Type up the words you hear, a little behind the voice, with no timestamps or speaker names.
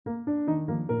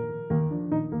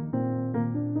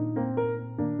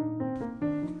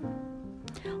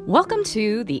Welcome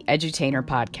to the Edutainer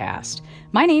Podcast.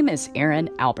 My name is Erin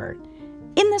Albert.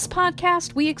 In this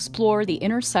podcast, we explore the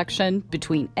intersection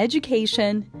between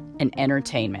education and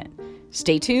entertainment.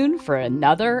 Stay tuned for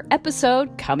another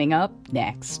episode coming up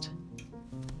next.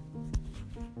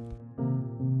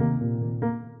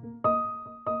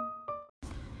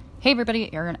 Hey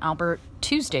everybody, Erin Albert,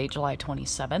 Tuesday, July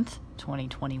 27th,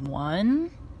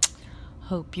 2021.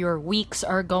 Hope your weeks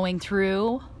are going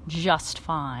through just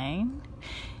fine.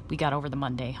 We got over the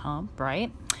Monday hump,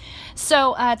 right?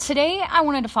 So today I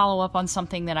wanted to follow up on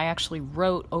something that I actually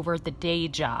wrote over the day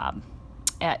job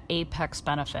at Apex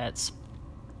Benefits.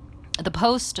 The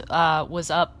post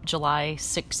was up July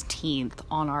 16th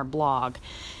on our blog,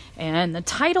 and the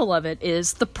title of it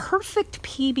is The Perfect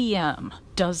PBM,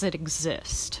 Does It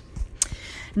Exist?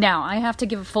 Now, I have to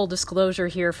give a full disclosure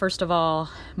here. First of all,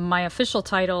 my official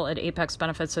title at Apex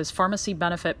Benefits is Pharmacy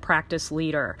Benefit Practice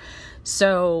Leader.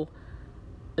 So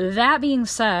that being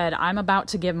said, I'm about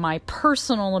to give my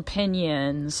personal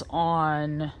opinions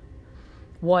on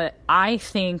what I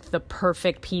think the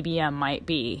perfect PBM might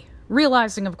be.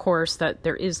 Realizing, of course, that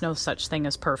there is no such thing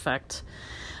as perfect.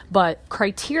 But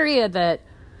criteria that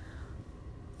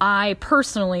I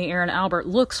personally, Erin Albert,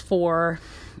 looks for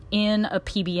in a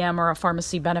PBM or a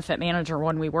pharmacy benefit manager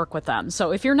when we work with them.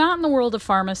 So if you're not in the world of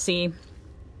pharmacy,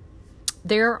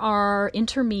 there are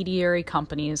intermediary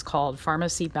companies called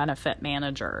pharmacy benefit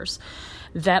managers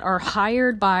that are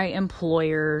hired by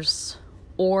employers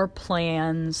or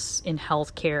plans in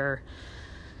healthcare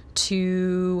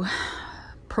to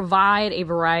provide a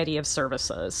variety of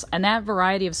services. And that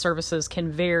variety of services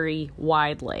can vary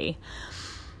widely.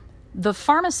 The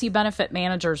pharmacy benefit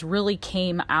managers really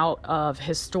came out of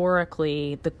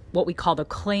historically what we call the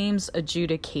claims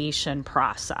adjudication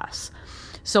process.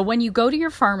 So when you go to your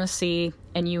pharmacy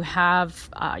and you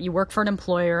work for an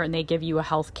employer and they give you a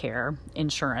health care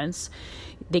insurance,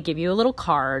 they give you a little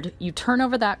card, you turn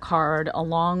over that card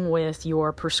along with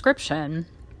your prescription,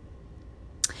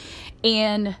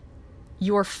 and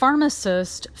your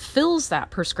pharmacist fills that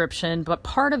prescription, but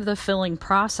part of the filling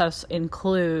process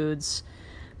includes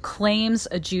claims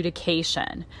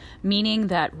adjudication, meaning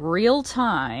that real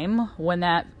time, when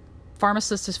that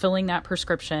pharmacist is filling that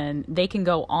prescription, they can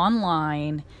go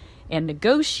online and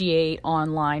negotiate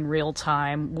online real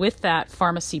time with that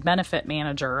pharmacy benefit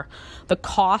manager the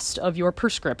cost of your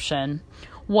prescription,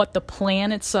 what the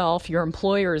plan itself, your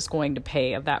employer, is going to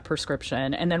pay of that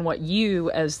prescription, and then what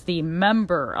you as the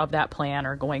member of that plan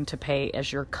are going to pay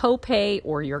as your copay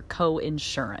or your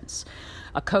co-insurance.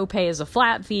 A copay is a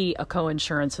flat fee, a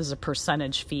co-insurance is a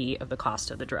percentage fee of the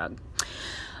cost of the drug.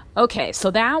 Okay,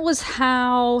 so that was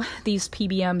how these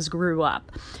PBMs grew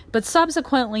up. But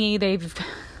subsequently, they've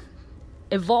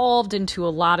evolved into a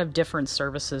lot of different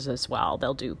services as well.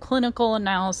 They'll do clinical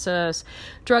analysis,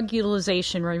 drug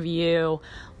utilization review,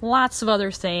 lots of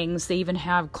other things. They even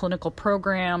have clinical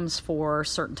programs for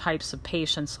certain types of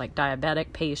patients, like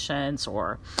diabetic patients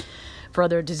or for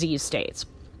other disease states.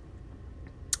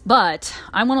 But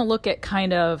I want to look at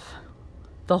kind of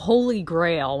the holy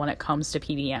grail when it comes to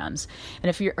PBMs. And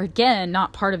if you're, again,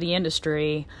 not part of the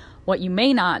industry, what you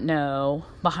may not know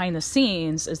behind the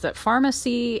scenes is that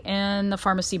pharmacy and the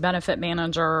pharmacy benefit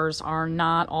managers are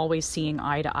not always seeing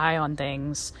eye to eye on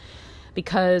things,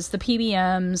 because the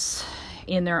PBMs,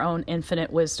 in their own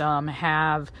infinite wisdom,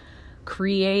 have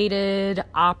created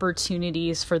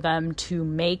opportunities for them to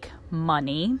make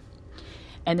money,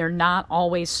 and they're not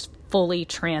always fully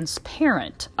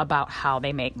transparent about how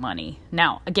they make money.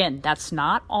 Now, again, that's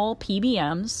not all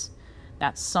PBMs.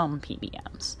 That's some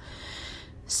PBMs.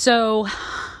 So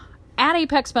at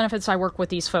Apex Benefits, I work with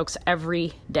these folks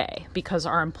every day because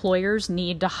our employers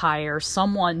need to hire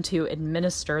someone to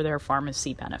administer their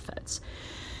pharmacy benefits.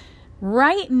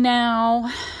 Right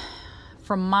now,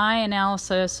 from my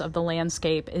analysis of the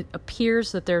landscape, it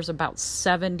appears that there's about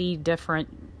 70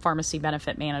 different pharmacy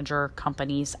benefit manager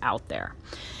companies out there.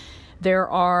 There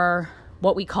are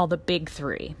what we call the big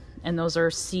three, and those are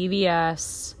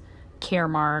CVS,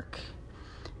 Caremark,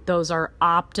 those are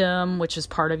Optum, which is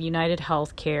part of United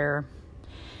Healthcare,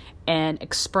 and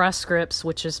Express Scripts,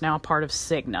 which is now part of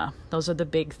Cigna. Those are the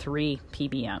big three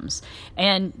PBMs.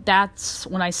 And that's,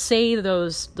 when I say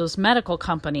those medical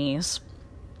companies,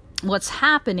 what's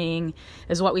happening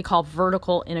is what we call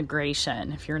vertical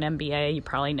integration. If you're an MBA, you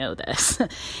probably know this.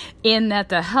 In that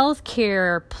the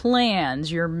healthcare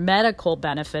plans, your medical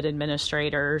benefit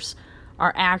administrators,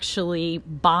 are actually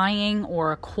buying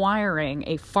or acquiring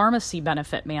a pharmacy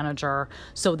benefit manager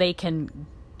so they can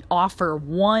offer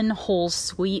one whole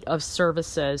suite of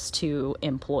services to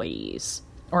employees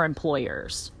or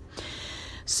employers.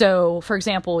 So, for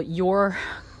example, your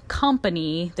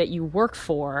company that you work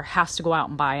for has to go out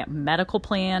and buy a medical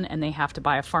plan and they have to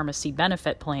buy a pharmacy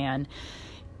benefit plan,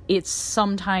 it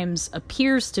sometimes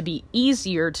appears to be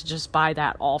easier to just buy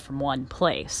that all from one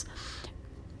place.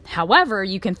 However,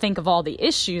 you can think of all the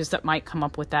issues that might come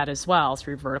up with that as well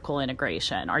through vertical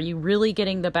integration. Are you really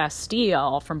getting the best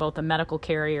deal from both the medical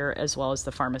carrier as well as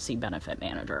the pharmacy benefit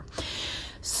manager?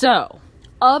 So,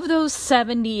 of those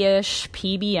 70-ish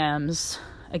PBMs,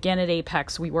 again at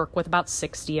Apex, we work with about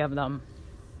 60 of them.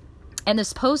 And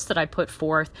this post that I put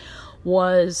forth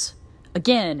was,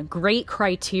 again, great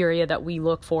criteria that we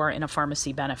look for in a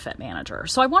pharmacy benefit manager.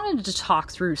 So I wanted to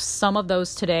talk through some of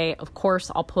those today. Of course,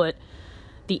 I'll put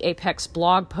the Apex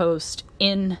blog post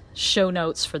in show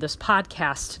notes for this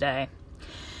podcast today.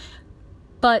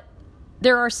 But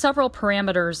there are several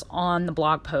parameters on the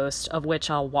blog post, of which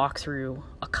I'll walk through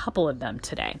a couple of them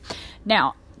today.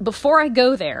 Now, before I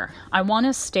go there, I want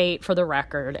to state for the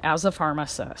record, as a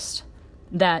pharmacist,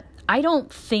 that I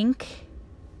don't think,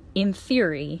 in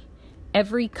theory,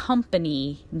 every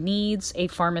company needs a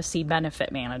pharmacy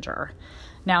benefit manager.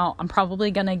 Now, I'm probably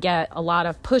going to get a lot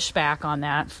of pushback on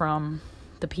that from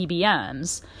the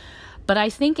PBMs, but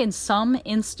I think in some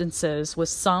instances with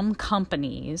some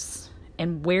companies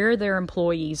and where their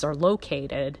employees are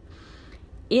located,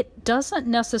 it doesn't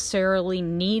necessarily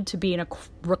need to be a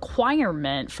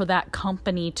requirement for that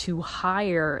company to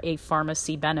hire a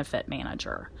pharmacy benefit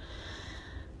manager.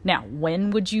 Now,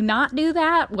 when would you not do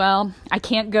that? Well, I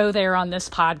can't go there on this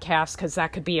podcast because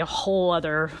that could be a whole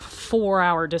other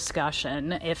 4-hour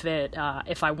discussion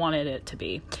if I wanted it to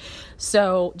be.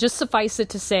 So just suffice it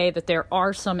to say that there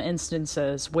are some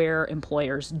instances where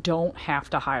employers don't have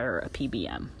to hire a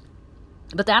PBM.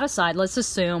 But that aside, let's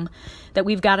assume that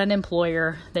we've got an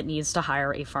employer that needs to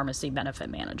hire a pharmacy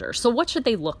benefit manager. So what should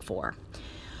they look for?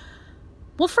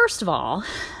 Well, first of all,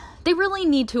 they really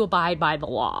need to abide by the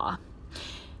law.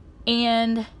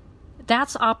 And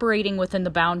that's operating within the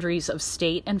boundaries of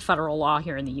state and federal law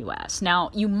here in the U.S.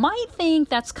 Now, you might think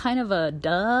that's kind of a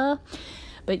duh,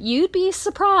 but you'd be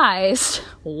surprised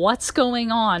what's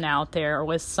going on out there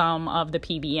with some of the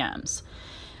PBMs.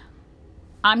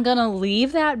 I'm going to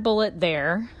leave that bullet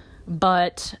there,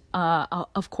 but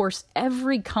of course,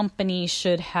 every company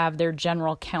should have their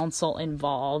general counsel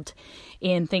involved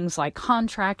in things like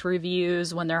contract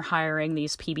reviews when they're hiring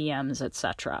these PBMs,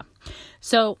 etc.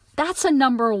 So that's a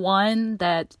number one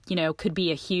that, could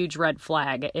be a huge red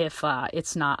flag if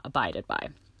it's not abided by.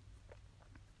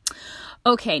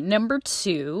 Okay, number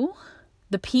 2,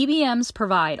 the PBMs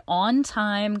provide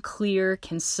on-time, clear,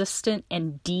 consistent,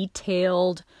 and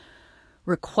detailed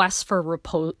requests for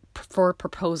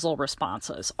proposal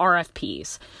responses,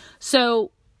 RFPs.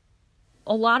 So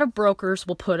a lot of brokers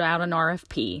will put out an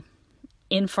RFP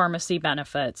in pharmacy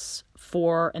benefits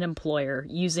for an employer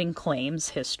using claims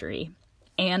history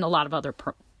and a lot of other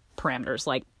parameters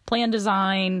like plan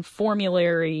design,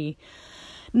 formulary,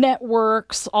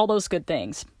 networks, all those good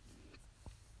things.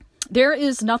 There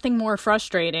is nothing more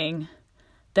frustrating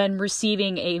than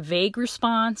receiving a vague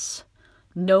response,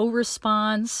 no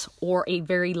response, or a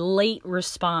very late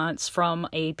response from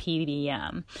a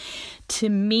PBM. To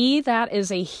me, that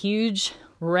is a huge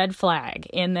red flag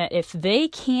in that if they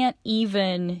can't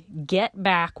even get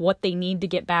back what they need to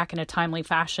get back in a timely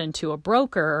fashion to a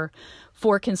broker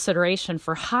for consideration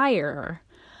for hire,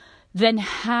 then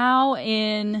how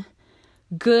in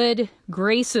good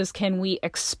graces can we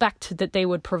expect that they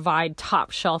would provide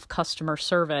top shelf customer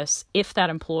service if that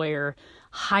employer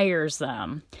hires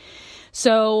them?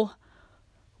 So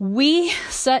we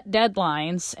set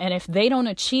deadlines, and if they don't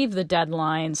achieve the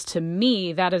deadlines, to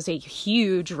me, that is a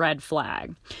huge red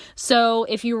flag. So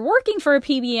if you're working for a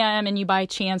PBM and you by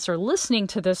chance are listening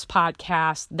to this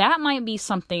podcast, that might be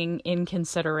something in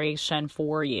consideration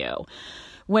for you.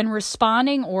 When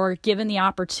responding or given the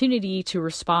opportunity to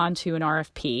respond to an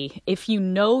RFP, if you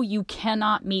know you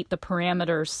cannot meet the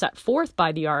parameters set forth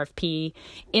by the RFP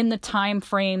in the time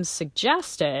frames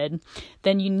suggested,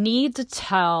 then you need to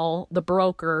tell the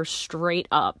broker straight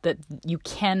up that you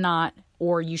cannot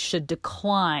or you should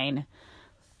decline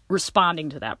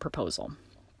responding to that proposal.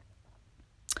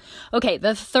 Okay,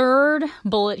 the third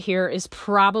bullet here is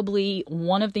probably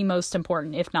one of the most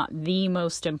important, if not the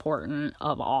most important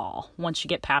of all, once you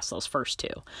get past those first two.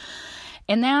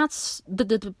 And that's the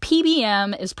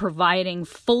PBM is providing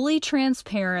fully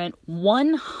transparent,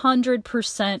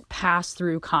 100%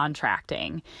 pass-through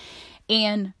contracting.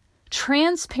 And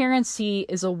transparency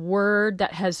is a word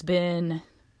that has been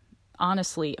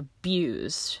honestly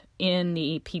abused in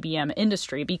the PBM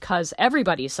industry because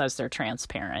everybody says they're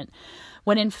transparent,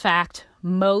 when in fact,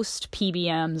 most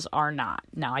PBMs are not.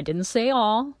 Now, I didn't say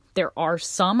all, There are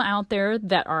some out there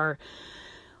that are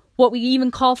what we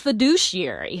even call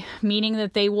fiduciary, meaning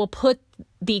that they will put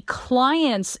the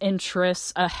client's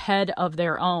interests ahead of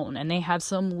their own, and they have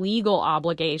some legal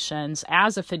obligations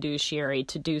as a fiduciary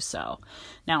to do so.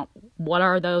 Now, what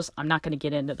are those? I'm not going to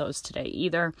get into those today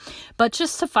either, but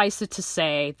just suffice it to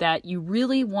say that you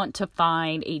really want to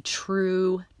find a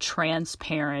true,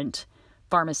 transparent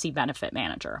pharmacy benefit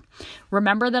manager.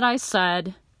 Remember that I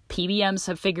said PBMs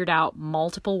have figured out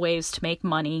multiple ways to make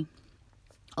money.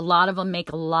 A lot of them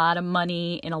make a lot of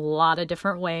money in a lot of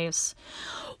different ways.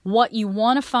 What you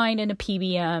want to find in a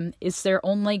PBM is they're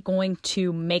only going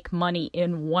to make money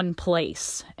in one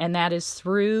place, and that is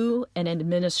through an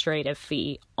administrative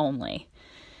fee only.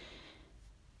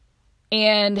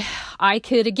 And I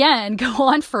could, again, go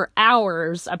on for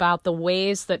hours about the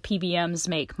ways that PBMs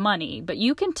make money, but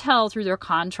you can tell through their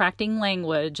contracting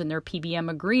language and their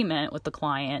PBM agreement with the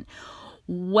client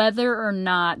whether or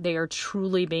not they are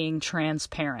truly being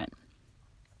transparent.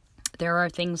 There are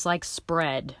things like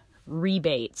spread,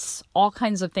 rebates, all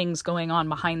kinds of things going on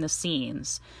behind the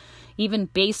scenes. Even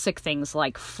basic things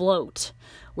like float,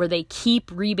 where they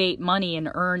keep rebate money and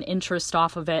earn interest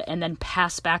off of it and then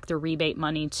pass back the rebate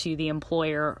money to the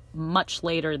employer much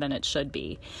later than it should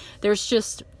be. There's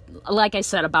just, like I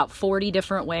said, about 40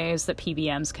 different ways that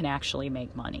PBMs can actually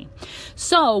make money.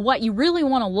 So what you really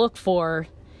want to look for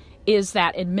is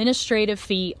that administrative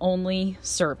fee only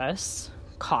service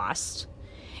cost,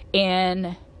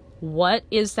 and what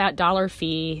is that dollar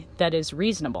fee that is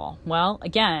reasonable? Well,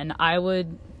 again, I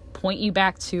would point you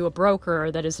back to a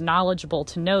broker that is knowledgeable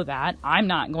to know that. I'm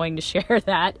not going to share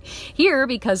that here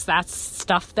because that's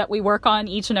stuff that we work on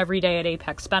each and every day at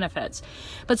Apex Benefits.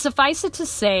 But suffice it to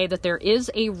say that there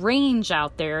is a range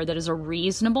out there that is a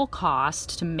reasonable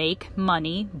cost to make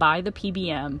money by the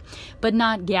PBM, but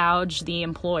not gouge the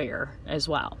employer as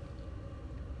well.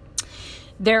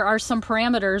 There are some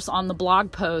parameters on the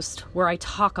blog post where I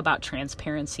talk about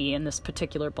transparency in this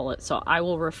particular bullet, so I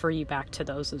will refer you back to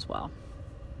those as well.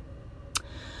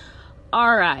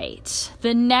 All right,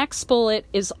 the next bullet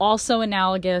is also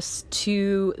analogous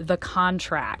to the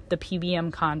contract, the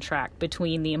PBM contract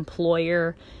between the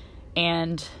employer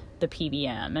and the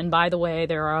PBM. And by the way,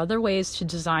 there are other ways to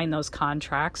design those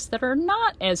contracts that are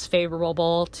not as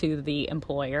favorable to the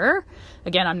employer.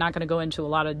 Again, I'm not going to go into a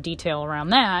lot of detail around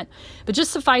that, but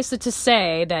just suffice it to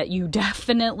say that you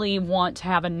definitely want to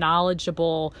have a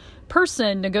knowledgeable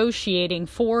person negotiating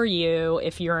for you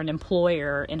if you're an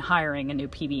employer in hiring a new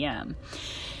PBM.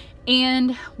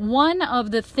 And one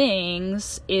of the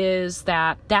things is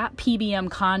that that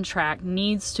PBM contract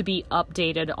needs to be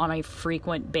updated on a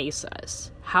frequent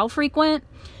basis. How frequent?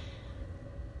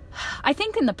 I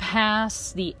think in the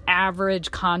past, the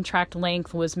average contract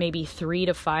length was maybe 3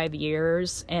 to 5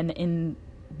 years. And in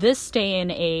this day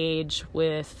and age,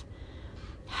 with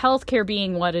healthcare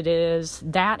being what it is,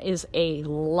 that is a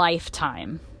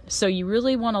lifetime. So you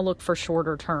really want to look for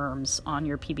shorter terms on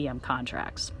your PBM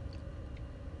contracts.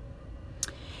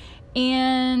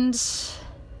 And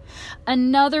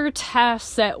another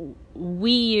test that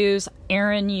we use,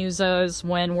 Erin uses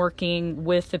when working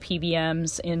with the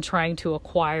PBMs in trying to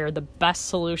acquire the best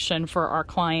solution for our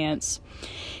clients,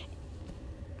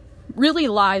 really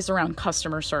lies around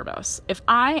customer service. If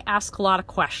I ask a lot of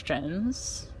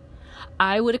questions,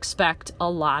 I would expect a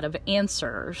lot of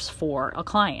answers for a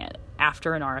client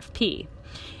after an RFP.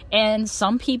 And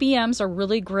some PBMs are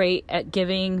really great at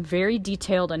giving very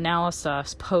detailed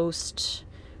analysis post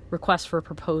request for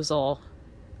proposal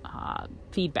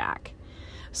feedback.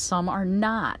 Some are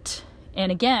not.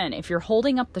 And again, if you're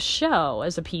holding up the show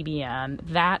as a PBM,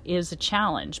 that is a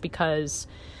challenge because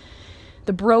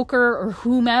the broker or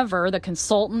whomever, the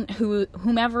consultant,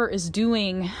 whomever is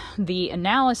doing the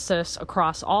analysis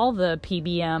across all the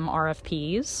PBM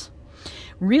RFPs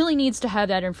really needs to have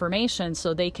that information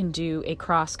so they can do a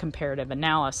cross-comparative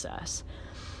analysis.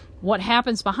 What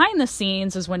happens behind the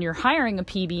scenes is when you're hiring a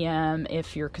PBM,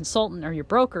 if your consultant or your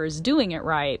broker is doing it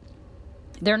right,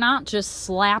 they're not just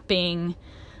slapping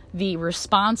the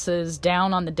responses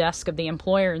down on the desk of the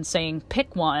employer and saying,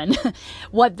 pick one.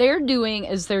 What they're doing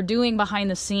is they're doing behind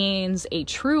the scenes a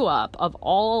true up of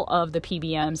all of the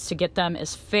PBMs to get them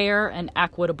as fair and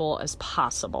equitable as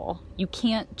possible. You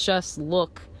can't just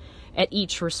look at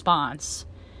each response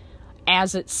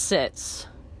as it sits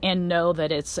and know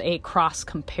that it's a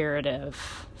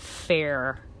cross-comparative,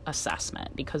 fair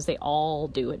assessment because they all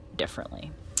do it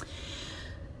differently.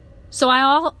 So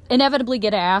I'll inevitably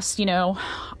get asked,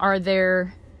 are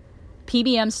there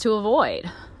PBMs to avoid?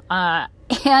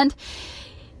 And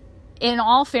in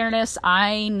all fairness,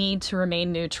 I need to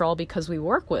remain neutral because we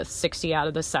work with 60 out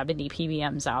of the 70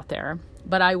 PBMs out there.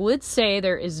 But I would say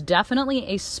there is definitely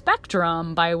a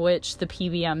spectrum by which the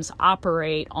PBMs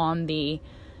operate on the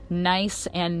nice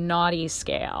and naughty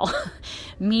scale,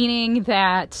 meaning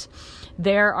that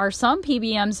there are some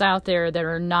PBMs out there that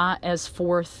are not as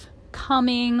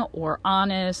forthcoming or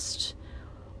honest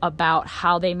about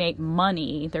how they make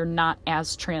money. They're not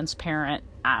as transparent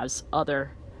as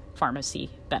other pharmacy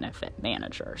benefit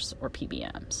managers or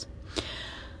PBMs.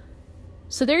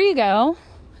 So there you go.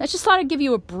 I just thought I'd give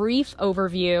you a brief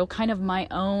overview, kind of my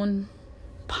own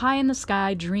pie in the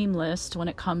sky dream list when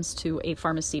it comes to a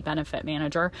pharmacy benefit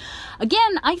manager.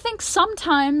 Again, I think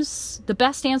sometimes the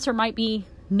best answer might be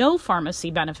no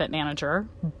pharmacy benefit manager.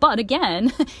 But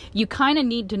again, you kind of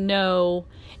need to know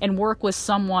and work with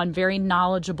someone very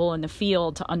knowledgeable in the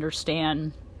field to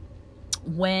understand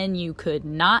when you could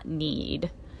not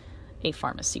need a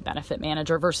pharmacy benefit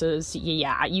manager versus,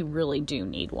 yeah, you really do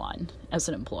need one as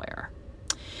an employer.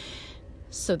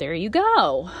 So there you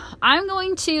go. I'm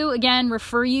going to, again,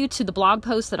 refer you to the blog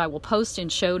post that I will post in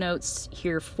show notes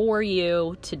here for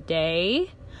you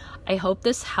today. I hope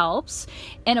this helps.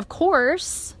 And of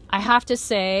course, I have to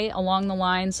say, along the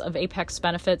lines of Apex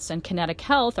Benefits and Kinetic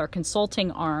Health, our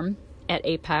consulting arm at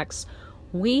Apex,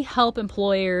 we help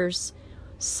employers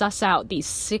suss out these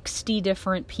 60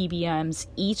 different PBMs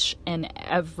each and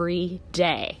every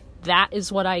day. That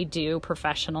is what I do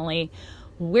professionally.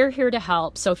 We're here to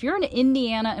help. So if you're an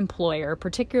Indiana employer,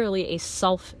 particularly a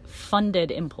self-funded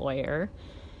employer,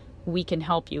 we can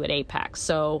help you at Apex.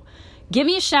 So give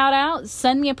me a shout out,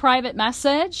 send me a private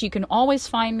message. You can always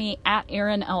find me at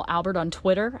Erin L. Albert on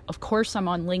Twitter. Of course, I'm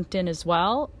on LinkedIn as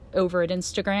well. Over at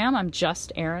Instagram, I'm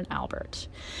just Erin Albert.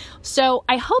 So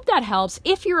I hope that helps.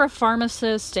 If you're a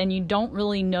pharmacist and you don't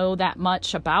really know that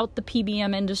much about the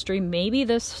PBM industry, maybe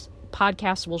this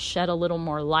podcast will shed a little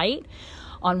more light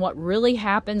on what really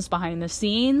happens behind the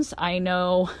scenes. I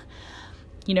know,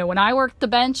 when I worked the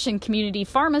bench in community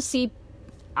pharmacy,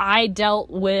 I dealt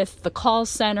with the call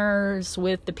centers,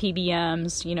 with the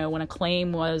PBMs, when a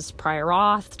claim was prior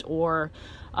authed or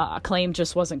a claim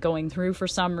just wasn't going through for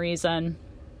some reason.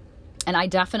 And I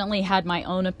definitely had my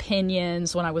own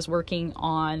opinions when I was working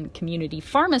on community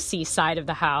pharmacy side of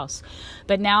the house.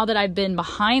 But now that I've been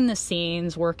behind the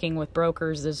scenes working with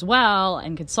brokers as well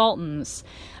and consultants,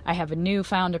 I have a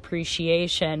newfound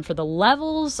appreciation for the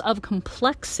levels of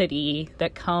complexity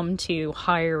that come to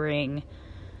hiring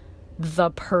the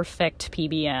perfect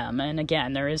PBM. And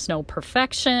again, there is no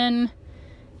perfection,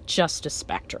 just a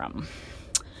spectrum.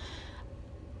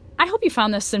 I hope you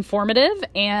found this informative,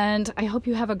 and I hope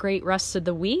you have a great rest of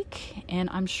the week, and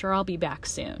I'm sure I'll be back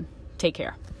soon. Take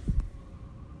care.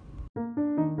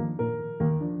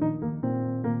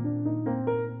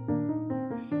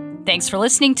 Thanks for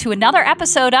listening to another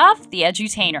episode of The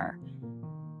Edutainer.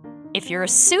 If you're a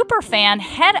super fan,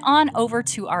 head on over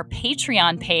to our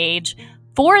Patreon page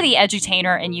for The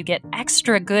Edutainer, and you get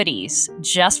extra goodies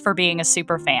just for being a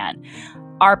super fan.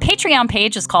 Our Patreon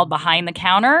page is called Behind the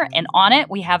Counter, and on it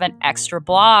we have an extra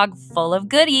blog full of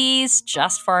goodies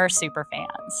just for our super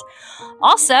fans.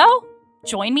 Also,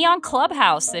 join me on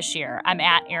Clubhouse this year. I'm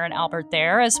at Erin Albert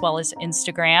there, as well as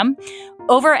Instagram.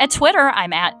 Over at Twitter,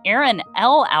 I'm at Erin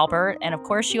L. Albert, and of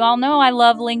course you all know I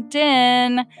love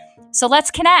LinkedIn. So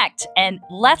let's connect, and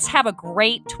let's have a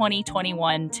great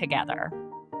 2021 together.